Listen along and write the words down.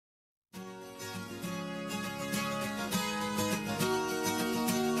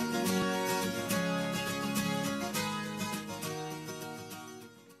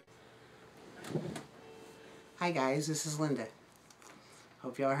Hi guys, this is Linda.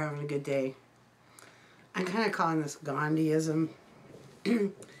 Hope y'all are having a good day. I'm kind of calling this Ghandism.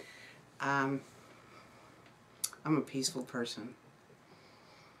 I'm a peaceful person.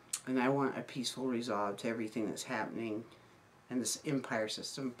 And I want a peaceful resolve to everything that's happening in this empire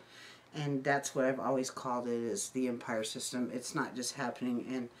system. And that's what I've always called it, is the empire system. It's not just happening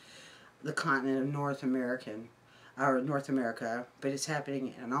in the continent of North America, but it's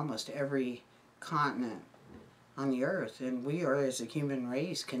happening in almost every continent on the earth, and we are, as a human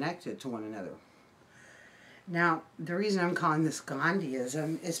race, connected to one another. Now, the reason I'm calling this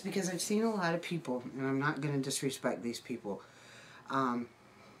Gandhiism is because I've seen a lot of people, and I'm not going to disrespect these people,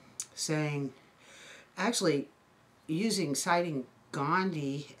 citing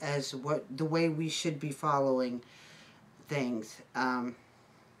Gandhi as the way we should be following things. I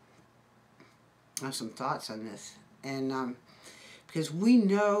have some thoughts on this, and because we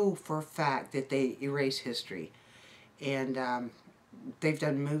know for a fact that they erase history. And they've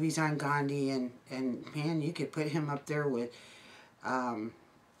done movies on Gandhi, and man, you could put him up there with,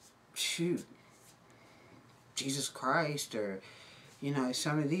 Jesus Christ, or,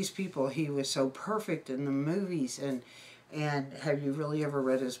 some of these people. He was so perfect in the movies, and have you really ever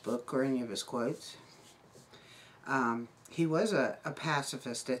read his book or any of his quotes? He was a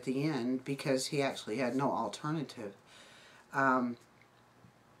pacifist at the end because he actually had no alternative.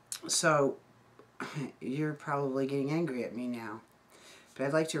 So you're probably getting angry at me now, but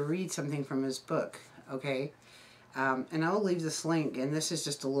I'd like to read something from his book, okay? And I'll leave this link, and this is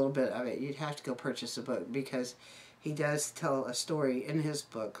just a little bit of it. You'd have to go purchase the book, because he does tell a story in his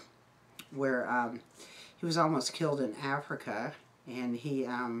book where he was almost killed in Africa, and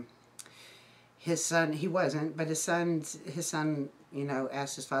his son, he wasn't, but his son,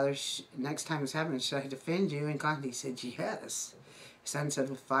 asked his father, next time this happens, should I defend you? And Gandhi said, yes. His son said,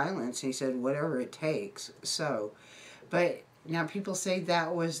 with violence. And he said, whatever it takes. So, but now people say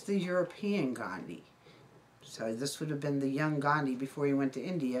that was the European Gandhi. So this would have been the young Gandhi before he went to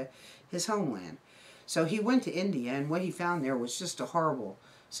India, his homeland. So he went to India, and what he found there was just a horrible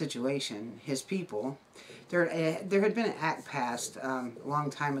situation. His people, there had been an act passed a long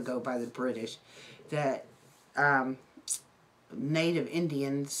time ago by the British that native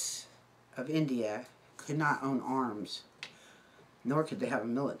Indians of India could not own arms, nor could they have a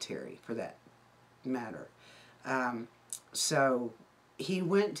military, for that matter. So he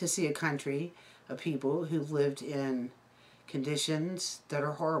went to see a country of people who lived in conditions that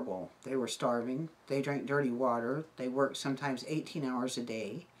are horrible. They were starving. They drank dirty water. They worked sometimes 18 hours a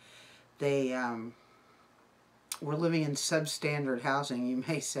day. They were living in substandard housing, you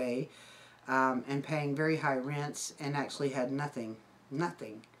may say, and paying very high rents, and actually had nothing.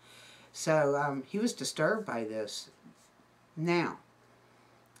 So he was disturbed by this. Now,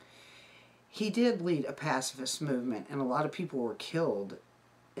 he did lead a pacifist movement, and a lot of people were killed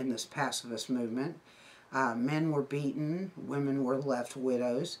in this pacifist movement. Men were beaten, women were left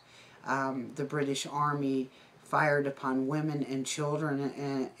widows. The British Army fired upon women and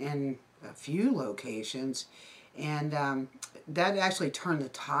children in a few locations, and that actually turned the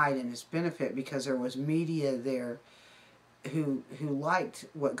tide in his benefit, because there was media there who liked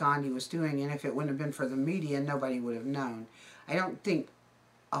what Gandhi was doing, and if it wouldn't have been for the media, nobody would have known. I don't think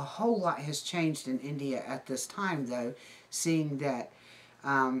a whole lot has changed in India at this time, though, seeing that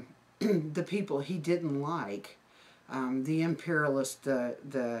the people he didn't like, the imperialists,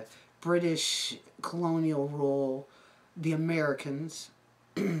 the British colonial rule, the Americans,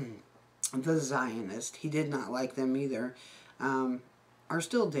 the Zionists, he did not like them either, are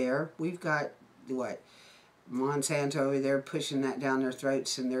still there. We've got, what, Monsanto over there pushing that down their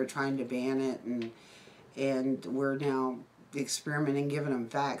throats, and they're trying to ban it, and we're now experimenting, giving them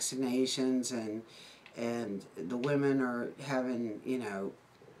vaccinations, and the women are having,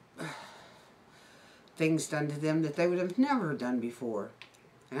 things done to them that they would have never done before.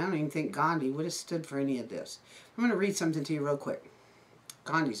 And I don't even think Gandhi would have stood for any of this. I'm going to read something to you real quick.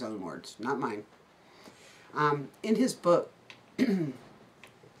 Gandhi's own words, not mine. In his book,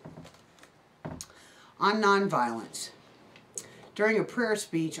 on nonviolence, during a prayer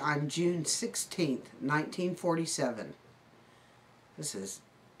speech on June 16th, 1947, this is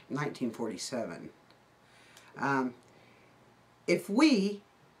 1947, if we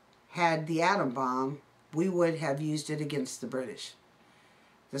had the atom bomb, we would have used it against the British.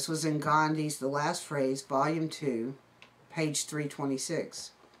 This was in Gandhi's The Last Phrase, Volume 2, page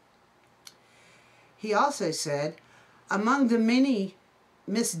 326. He also said, among the many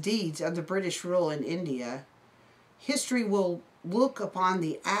misdeeds of the British rule in India, history will look upon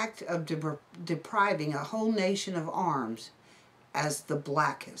the act of depriving a whole nation of arms as the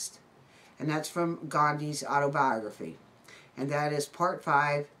blackest, And that's from Gandhi's autobiography. And that is part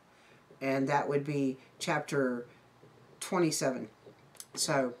 5, and that would be chapter 27.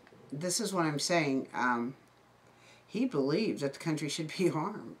 So this is what I'm saying. He believed that the country should be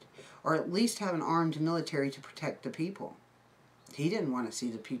armed, or at least have an armed military to protect the people. He didn't want to see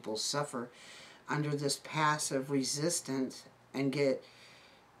the people suffer under this passive resistance and get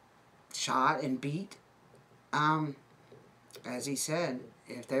shot and beat. As he said,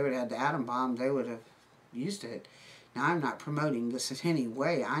 if they would have had the atom bomb, they would have used it. Now, I'm not promoting this in any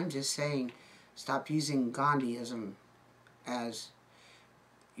way. I'm just saying stop using Ghandism as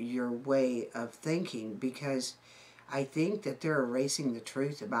your way of thinking, because I think that they're erasing the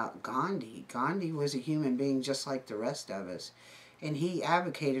truth about Gandhi. Gandhi was a human being just like the rest of us, and he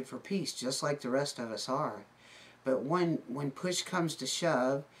advocated for peace just like the rest of us are. But when push comes to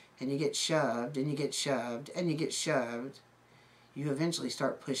shove, and you get shoved, and you get shoved, and you get shoved, you eventually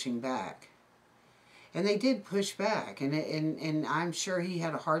start pushing back. And they did push back, and I'm sure he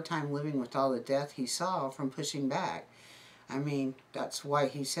had a hard time living with all the death he saw from pushing back. I mean, that's why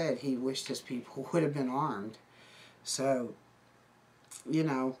he said he wished his people would have been armed. So, you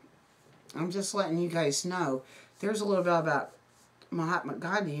know, I'm just letting you guys know there's a little bit about Mahatma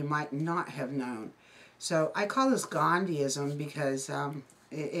Gandhi you might not have known. So I call this Gandhiism because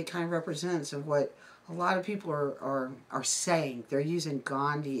it kind of represents of what a lot of people are saying. They're using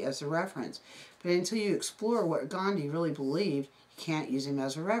Gandhi as a reference. But until you explore what Gandhi really believed, you can't use him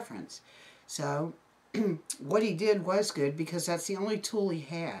as a reference. So what he did was good because that's the only tool he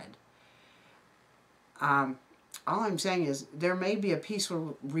had. All I'm saying is there may be a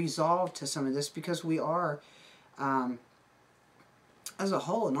peaceful resolve to some of this because we are, as a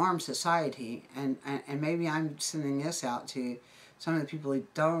whole, an armed society. And maybe I'm sending this out to some of the people who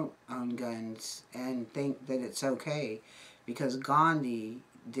don't own guns and think that it's okay because Gandhi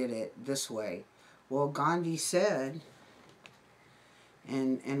did it this way. Well, Gandhi said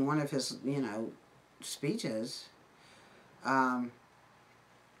in one of his, speeches,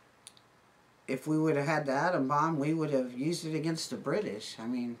 if we would have had the atom bomb, we would have used it against the British. I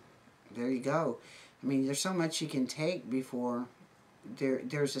mean, there you go. I mean, there's so much you can take before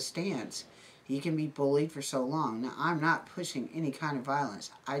there's a stance. You can be bullied for so long. Now, I'm not pushing any kind of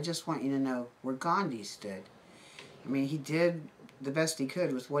violence. I just want you to know where Gandhi stood. I mean, he did the best he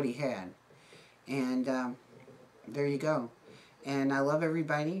could with what he had. And there you go. And I love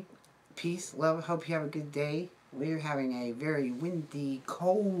everybody. Peace, love, hope you have a good day. We're having a very windy,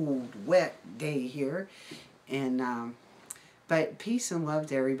 cold, wet day here. And but peace and love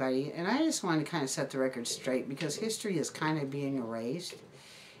to everybody. And I just wanted to kind of set the record straight because history is kind of being erased.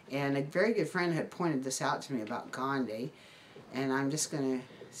 And a very good friend had pointed this out to me about Gandhi. And I'm just going to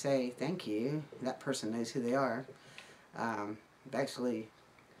say thank you. That person knows who they are. Actually,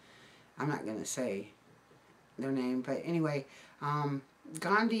 I'm not going to say their name. But anyway,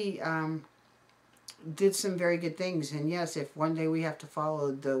 Gandhi did some very good things. And yes, if one day we have to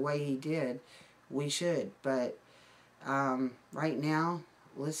follow the way he did, we should. But right now,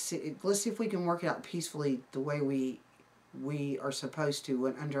 let's see if we can work it out peacefully the way we are supposed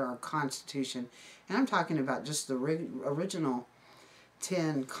to under our Constitution. And I'm talking about just the original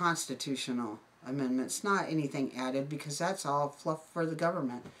 10 constitutional amendments, not anything added, because that's all fluff for the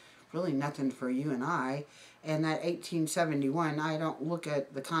government. Really nothing for you and I. And that 1871, I don't look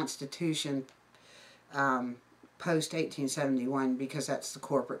at the Constitution post 1871 because that's the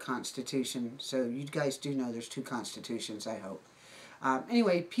corporate Constitution. So you guys do know there's 2 constitutions, I hope.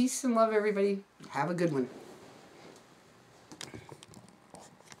 Anyway, peace and love, everybody. Have a good one.